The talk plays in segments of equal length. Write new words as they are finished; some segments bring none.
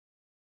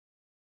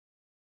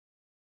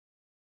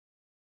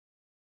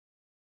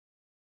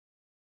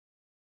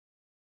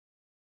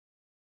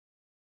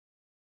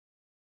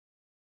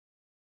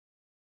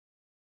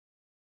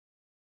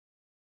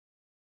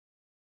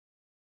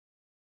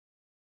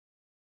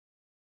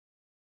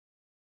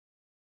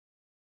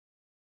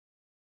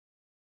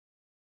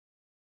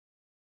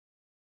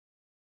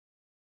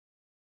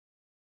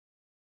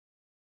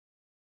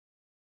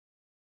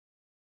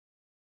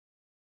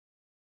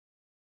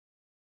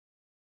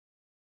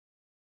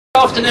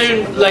Good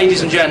afternoon,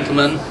 ladies and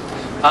gentlemen.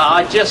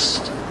 I'd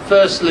just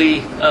firstly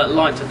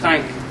like to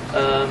thank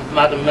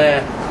Madam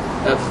Mayor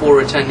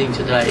for attending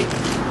today.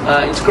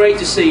 It's great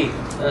to see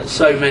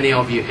so many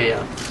of you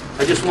here.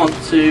 I just want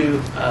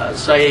to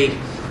say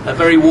a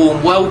very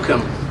warm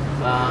welcome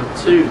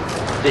to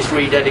this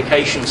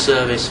rededication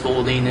service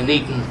for the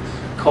Nuneaton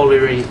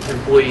Colliery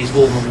Employees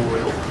War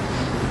Memorial.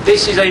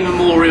 This is a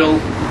memorial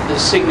that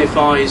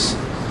signifies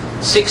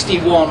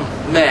 61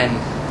 men,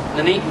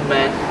 Nuneaton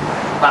men,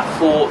 that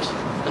fought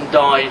and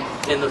died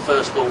in the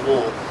First World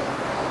War,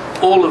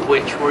 all of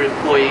which were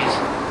employees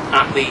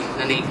at the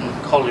Nuneaton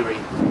Colliery.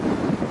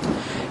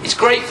 It's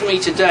great for me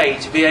today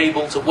to be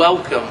able to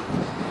welcome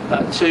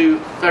two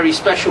very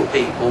special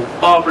people,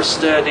 Barbara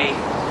Sturdy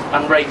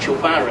and Rachel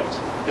Barrett,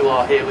 who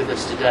are here with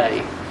us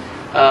today.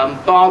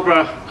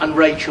 Barbara and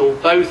Rachel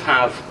both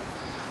have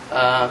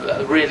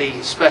a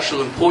really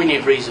special and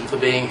poignant reason for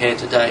being here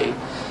today,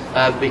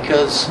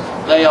 because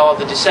they are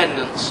the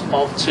descendants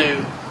of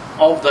two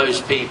of those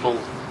people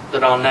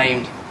that are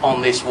named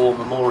on this war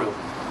memorial.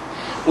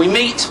 We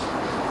meet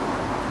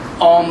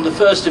on the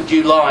 1st of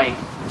July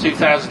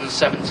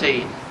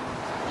 2017,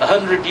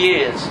 100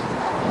 years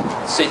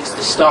since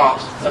the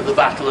start of the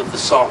Battle of the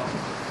Somme,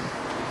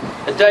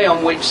 a day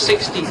on which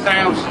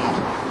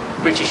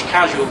 60,000 British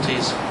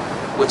casualties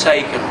were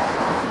taken.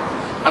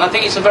 And I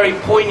think it's a very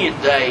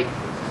poignant day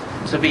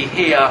to be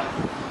here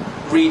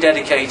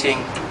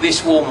rededicating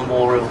this war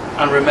memorial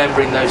and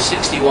remembering those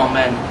 61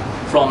 men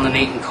from the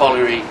Nuneaton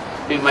Colliery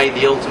who made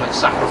the ultimate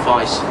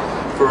sacrifice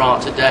for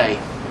our today.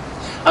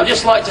 I'd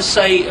just like to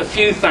say a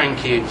few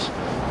thank yous.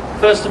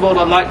 First of all,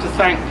 I'd like to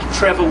thank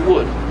Trevor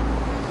Wood,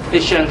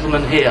 this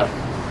gentleman here.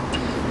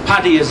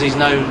 Paddy, as he's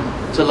known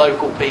to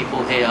local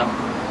people here.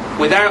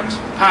 Without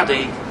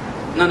Paddy,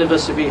 none of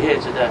us would be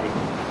here today.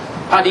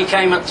 Paddy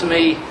came up to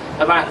me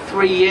about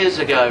 3 years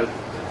ago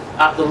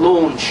at the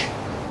launch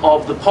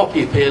of the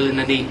Poppy Appeal in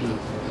Nuneaton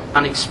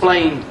and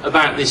explained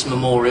about this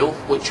memorial,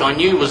 which I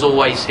knew was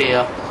always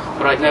here,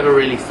 but I'd never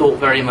really thought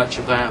very much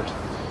about.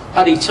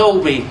 Paddy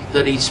told me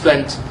that he'd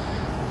spent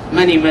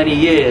many, many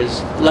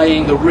years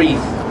laying a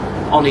wreath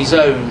on his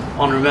own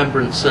on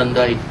Remembrance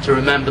Sunday to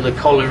remember the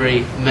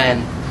colliery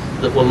men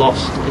that were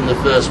lost in the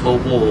First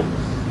World War,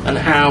 and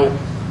how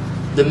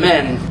the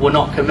men were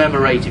not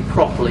commemorated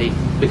properly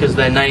because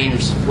their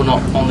names were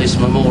not on this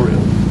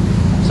memorial.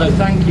 So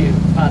thank you,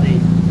 Paddy,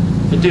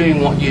 for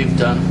doing what you've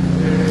done.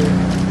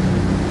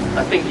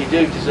 I think you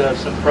do deserve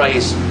some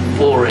praise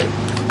for it.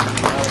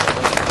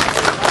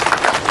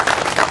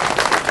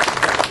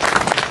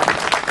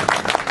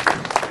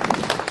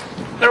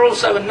 There are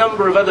also a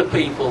number of other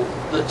people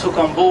that took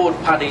on board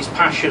Paddy's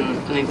passion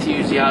and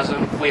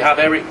enthusiasm. We have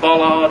Eric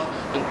Bollard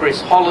and Chris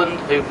Holland,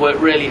 who've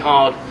worked really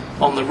hard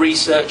on the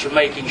research and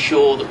making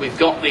sure that we've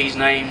got these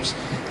names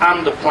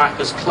and the plaque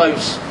as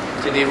close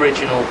to the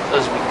original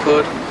as we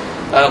could.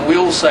 We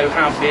also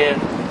have here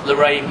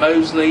Lorraine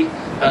Mosley.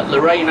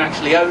 Lorraine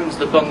actually owns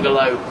the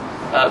bungalow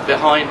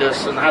behind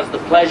us and has the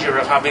pleasure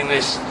of having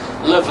this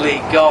lovely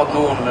garden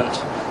ornament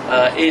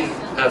in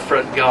her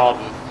front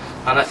garden.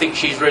 And I think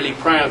she's really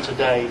proud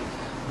today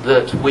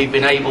that we've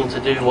been able to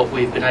do what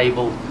we've been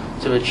able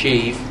to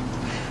achieve.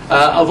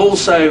 I've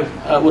also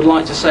would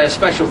like to say a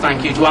special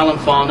thank you to Alan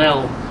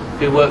Farnell,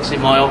 who works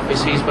in my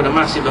office. He's put a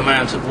massive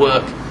amount of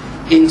work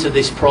into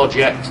this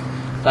project.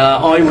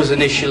 I was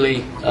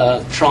initially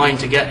trying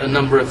to get a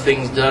number of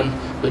things done,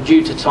 but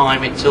due to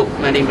time it took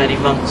many, many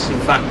months, in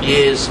fact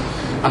years,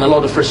 and a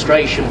lot of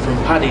frustration from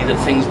Paddy that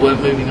things weren't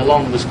moving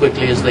along as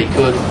quickly as they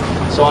could.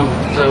 So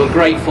I'm so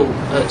grateful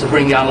to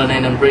bring Alan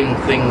in and bring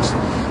things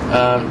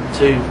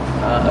to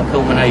a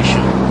culmination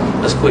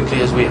as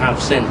quickly as we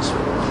have since.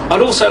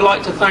 I'd also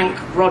like to thank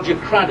Roger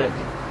Craddock,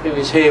 who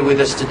is here with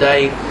us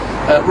today.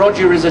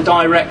 Roger is a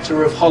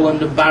director of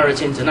Holland and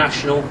Barrett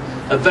International,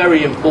 a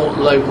very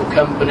important local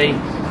company.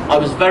 I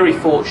was very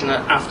fortunate,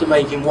 after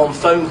making one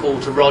phone call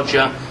to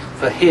Roger,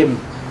 for him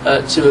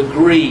to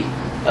agree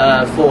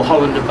for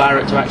Holland and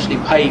Barrett to actually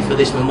pay for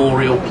this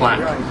memorial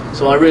plaque.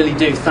 So I really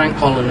do thank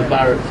Holland and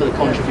Barrett for the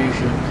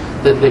contribution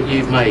that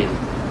you've made.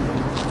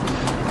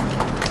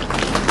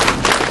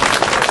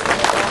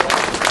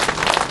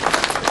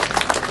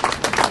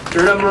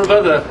 There are a number of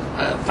other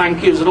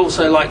thank yous. I'd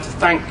also like to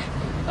thank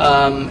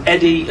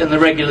Eddie and the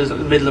regulars at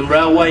the Midland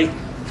Railway.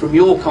 From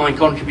your kind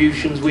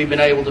contributions, we've been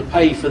able to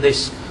pay for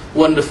this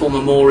wonderful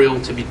memorial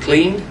to be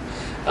cleaned.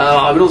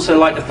 I would also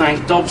like to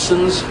thank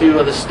Dobsons, who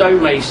are the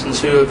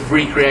stonemasons who have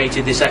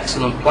recreated this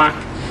excellent plaque,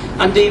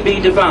 and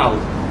DB Duval,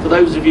 for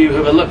those of you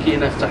who are lucky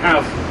enough to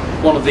have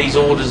one of these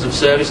orders of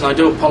service, and I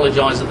do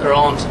apologise that there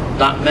aren't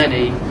that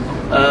many.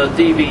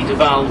 DB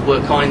Duval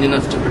were kind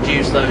enough to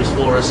produce those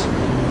for us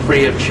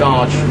free of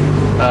charge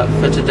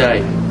for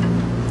today.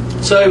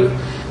 So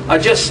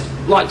I'd just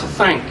like to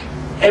thank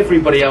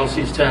everybody else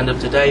who's turned up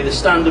today, the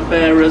standard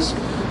bearers.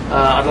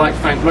 I'd like to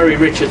thank Murray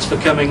Richards for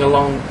coming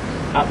along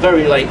at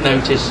very late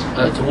notice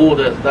to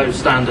order those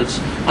standards,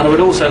 and I would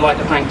also like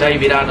to thank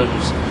David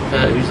Adams,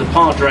 who's the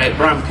Padre at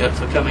Bramcote,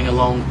 for coming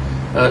along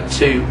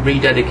to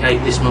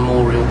rededicate this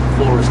memorial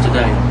for us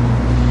today.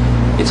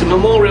 It's a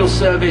memorial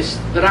service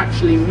that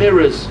actually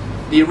mirrors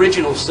the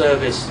original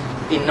service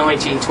in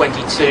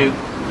 1922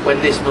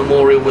 when this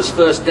memorial was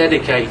first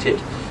dedicated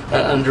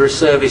under a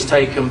service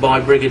taken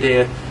by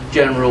Brigadier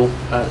General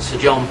Sir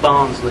John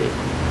Barnsley.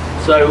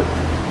 So,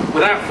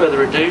 without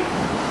further ado,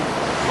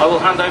 I will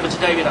hand over to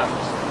David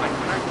Adams.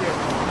 Thank you.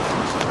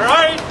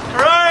 Parade!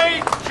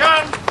 Parade!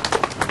 Chant!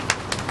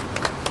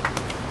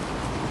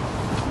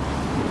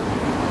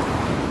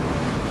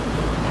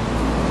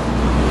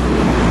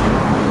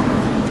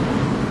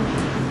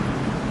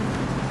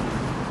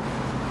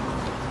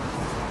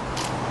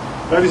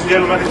 Ladies and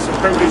gentlemen, it's a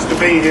privilege to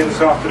be here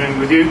this afternoon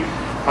with you.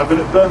 I've been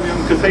at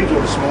Birmingham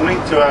Cathedral this morning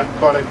to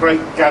quite a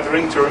great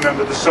gathering to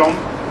remember the song,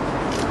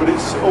 but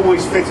it's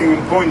always fitting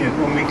and poignant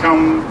when we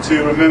come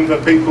to remember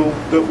people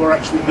that were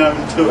actually known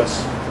to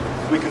us.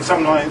 We can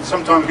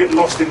sometimes get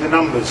lost in the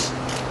numbers,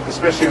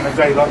 especially on a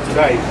day like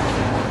today.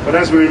 But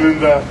as we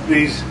remember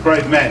these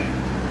brave men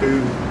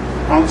who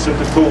answered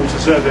the call to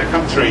serve their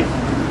country,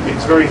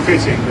 it's very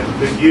fitting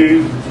that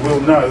you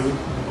will know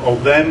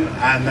of them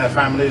and their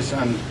families,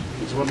 and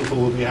it's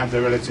wonderful that we have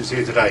their relatives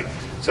here today.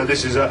 So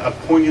this is a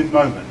poignant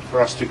moment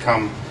for us to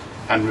come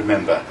and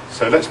remember.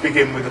 So let's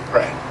begin with a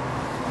prayer.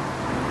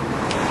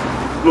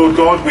 Lord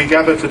God, we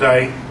gather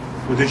today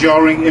with the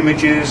jarring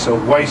images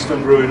of waste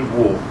and ruin of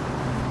war.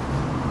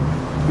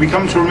 We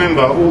come to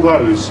remember all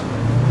those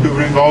who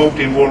were involved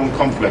in war and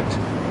conflict.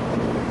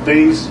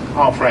 These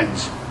are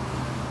friends.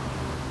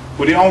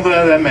 Would you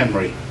honour their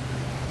memory,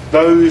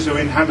 those who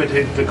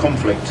inhabited the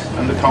conflict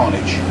and the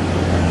carnage,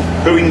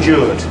 who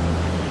endured,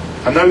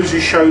 and those who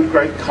showed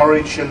great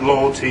courage and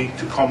loyalty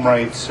to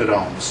comrades at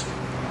arms,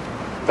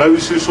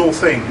 those who saw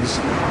things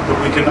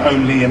that we can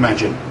only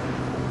imagine.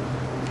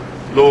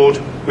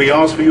 Lord, we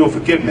ask for your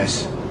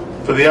forgiveness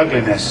for the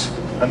ugliness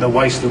and the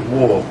waste of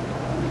war.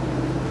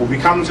 For we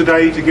come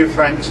today to give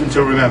thanks and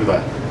to remember,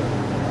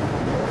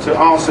 to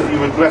ask that you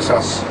would bless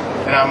us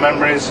in our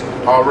memories,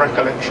 our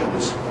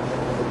recollections.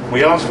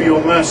 We ask for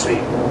your mercy,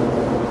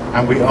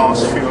 and we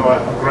ask for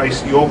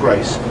your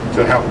grace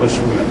to help us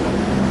remember.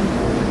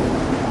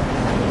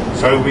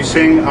 So we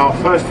sing our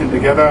first hymn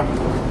together,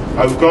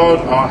 O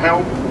God, our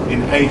help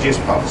in ages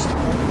past.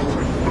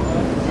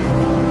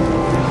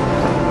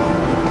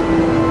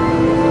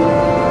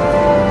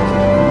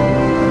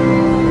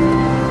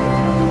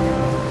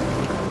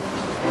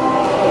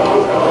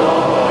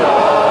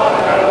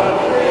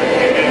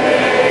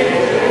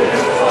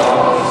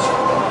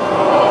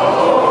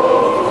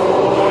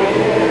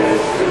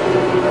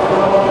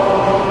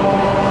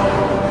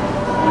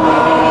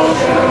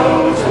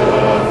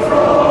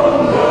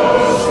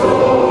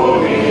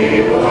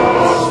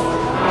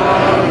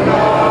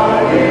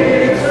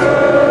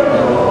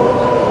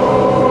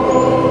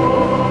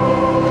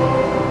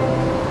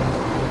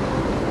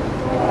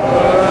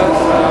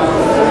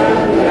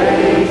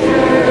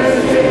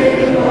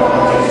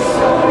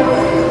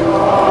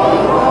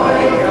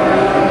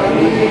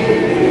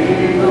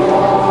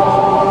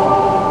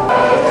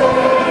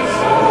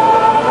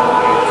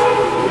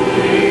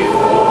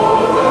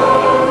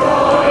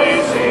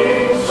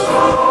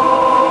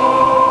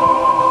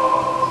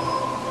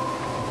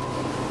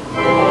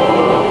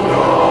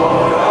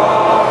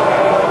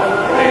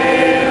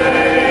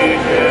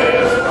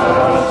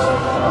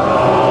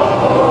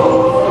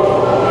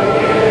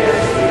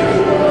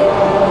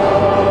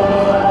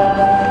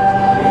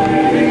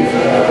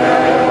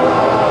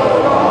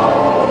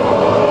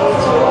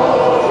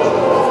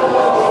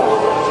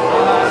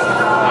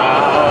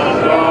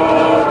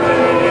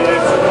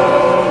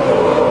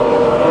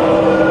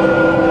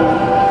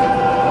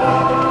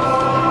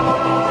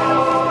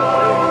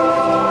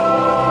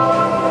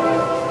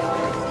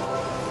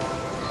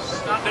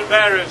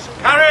 Bearers,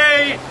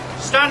 carry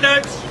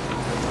standards.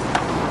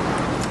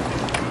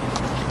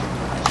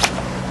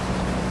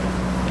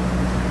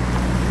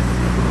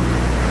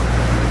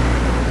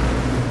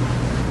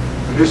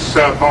 In this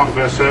part of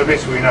our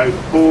service, we now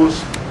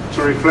pause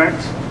to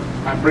reflect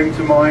and bring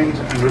to mind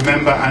and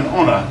remember and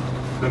honour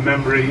the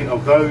memory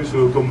of those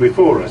who have gone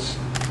before us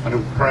and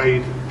have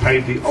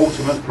paid the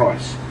ultimate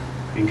price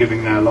in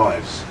giving their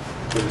lives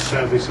for the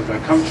service of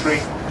their country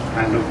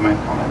and of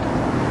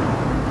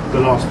mankind.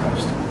 The last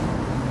post.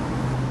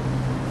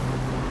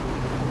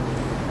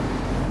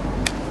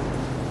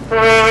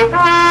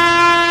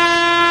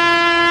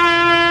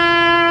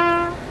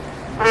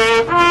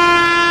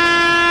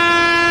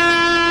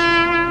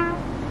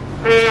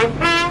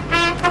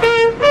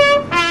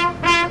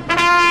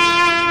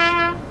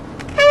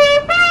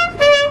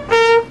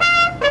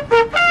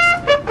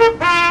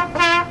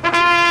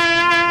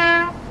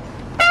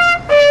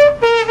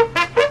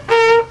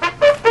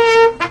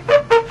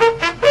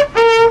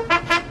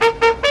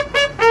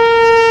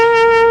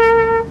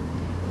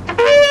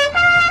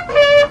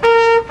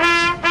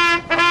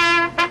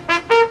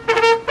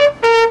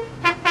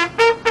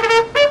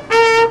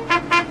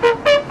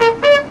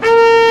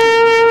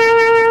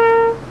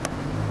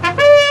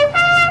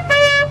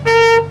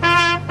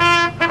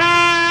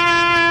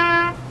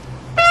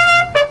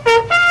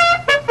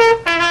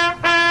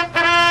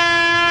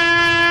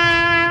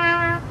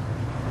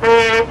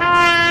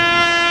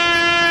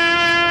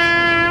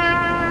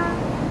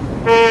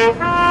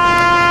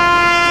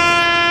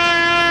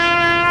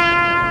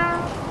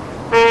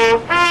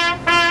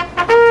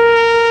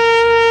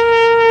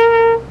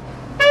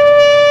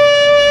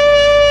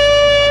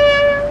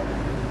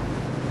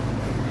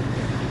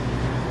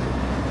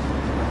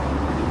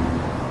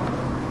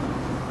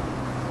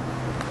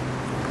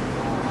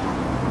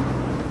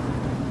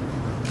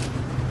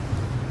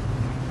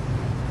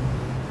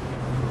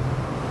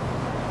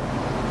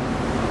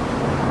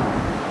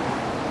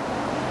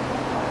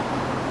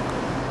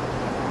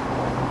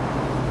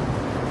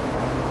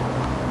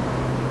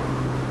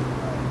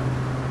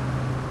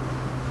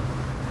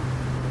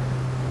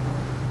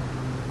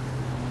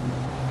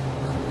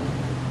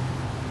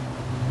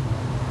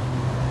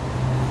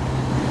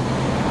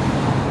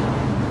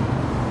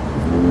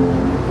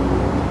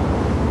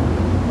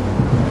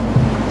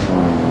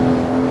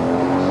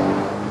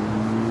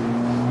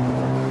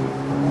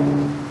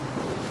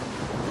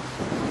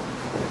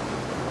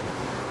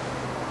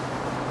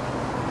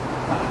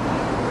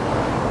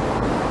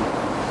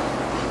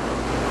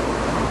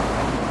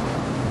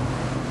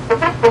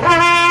 They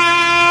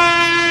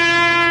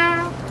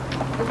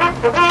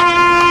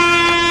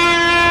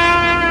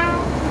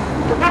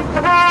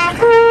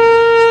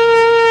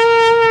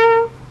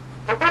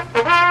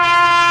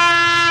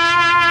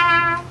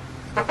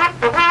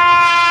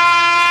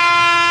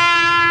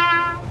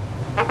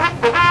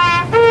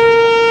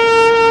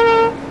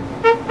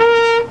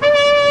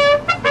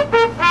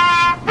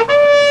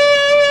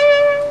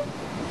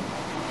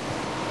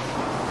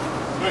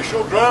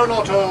shall grow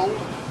not old,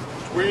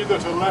 but we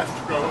that are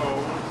left grow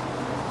old.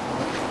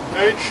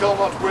 Age shall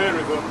not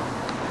weary them,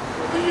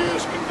 for the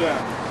years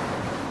condemn.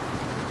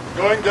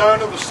 Going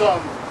down of the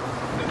sun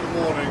in the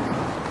morning,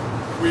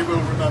 we will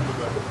remember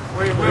them.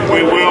 We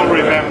will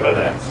remember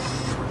them.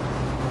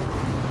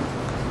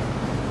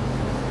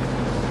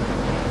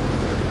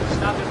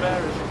 Standard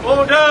bearers.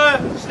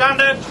 Order!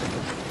 Standard!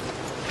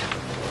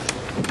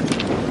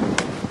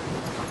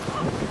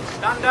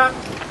 Stand up,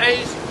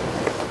 A's.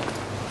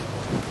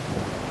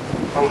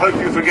 I'll hope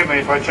you forgive me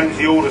if I change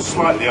the order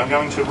slightly. I'm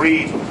going to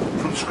read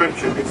from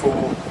Scripture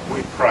before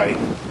we pray.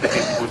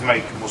 It would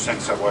make more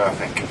sense that way, I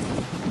think.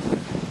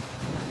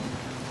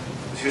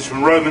 This is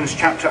from Romans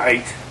chapter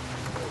 8,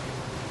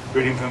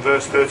 reading from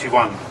verse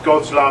 31.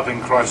 God's love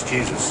in Christ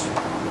Jesus.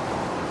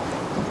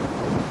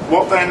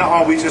 What then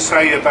are we to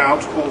say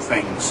about all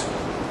things?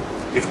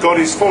 If God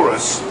is for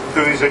us,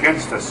 who is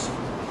against us?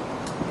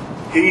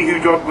 He who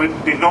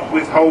did not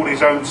withhold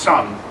his own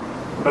Son,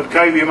 but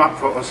gave him up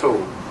for us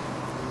all,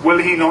 will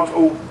he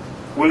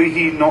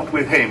not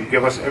with him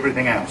give us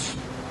everything else?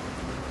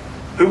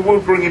 Who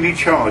will bring any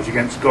charge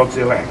against God's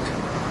elect?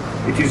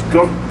 It is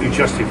God who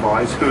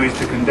justifies, who is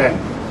to condemn?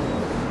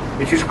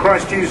 It is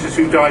Christ Jesus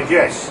who died,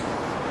 yes,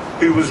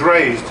 who was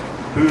raised,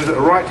 who is at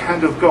the right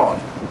hand of God,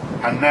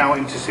 and now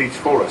intercedes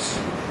for us.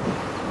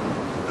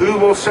 Who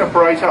will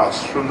separate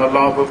us from the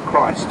love of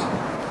Christ?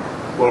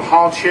 Will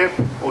hardship,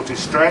 or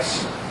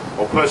distress,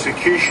 or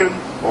persecution,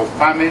 or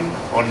famine,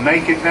 or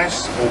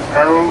nakedness, or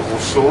peril, or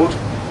sword?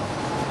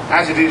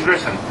 As it is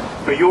written,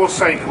 for your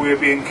sake we are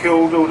being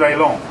killed all day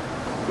long.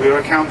 We are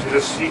accounted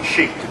as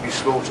sheep to be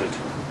slaughtered.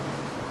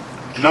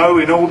 No,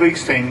 in all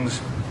these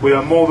things we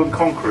are more than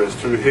conquerors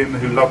through him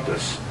who loved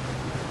us.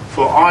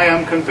 For I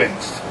am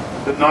convinced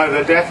that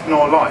neither death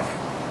nor life,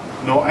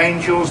 nor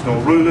angels, nor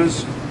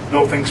rulers,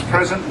 nor things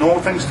present, nor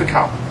things to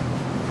come,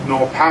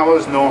 nor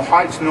powers, nor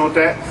height, nor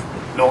depth,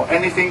 nor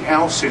anything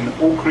else in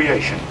all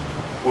creation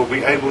will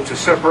be able to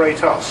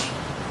separate us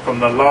from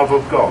the love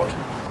of God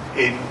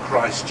in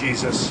Christ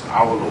Jesus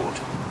our Lord.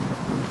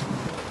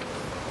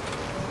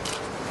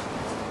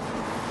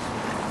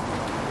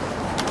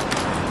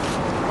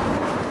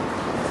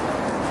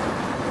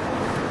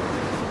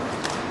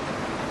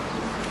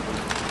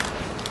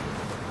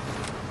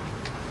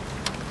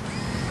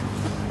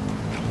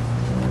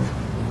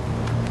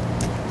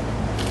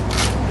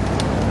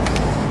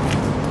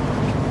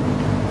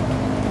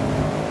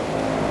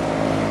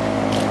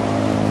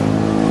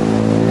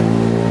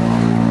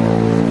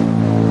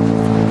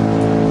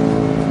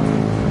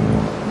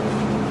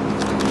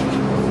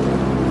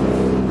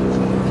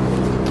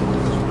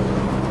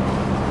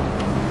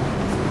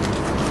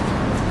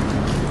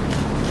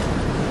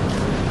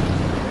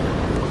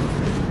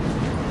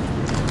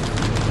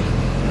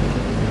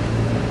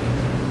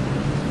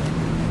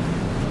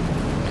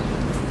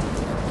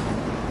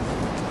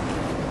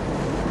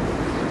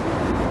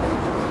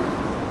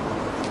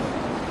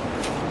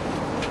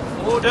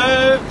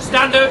 Order!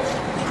 Standard!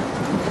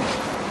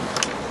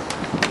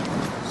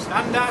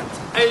 Stand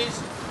at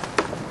A's.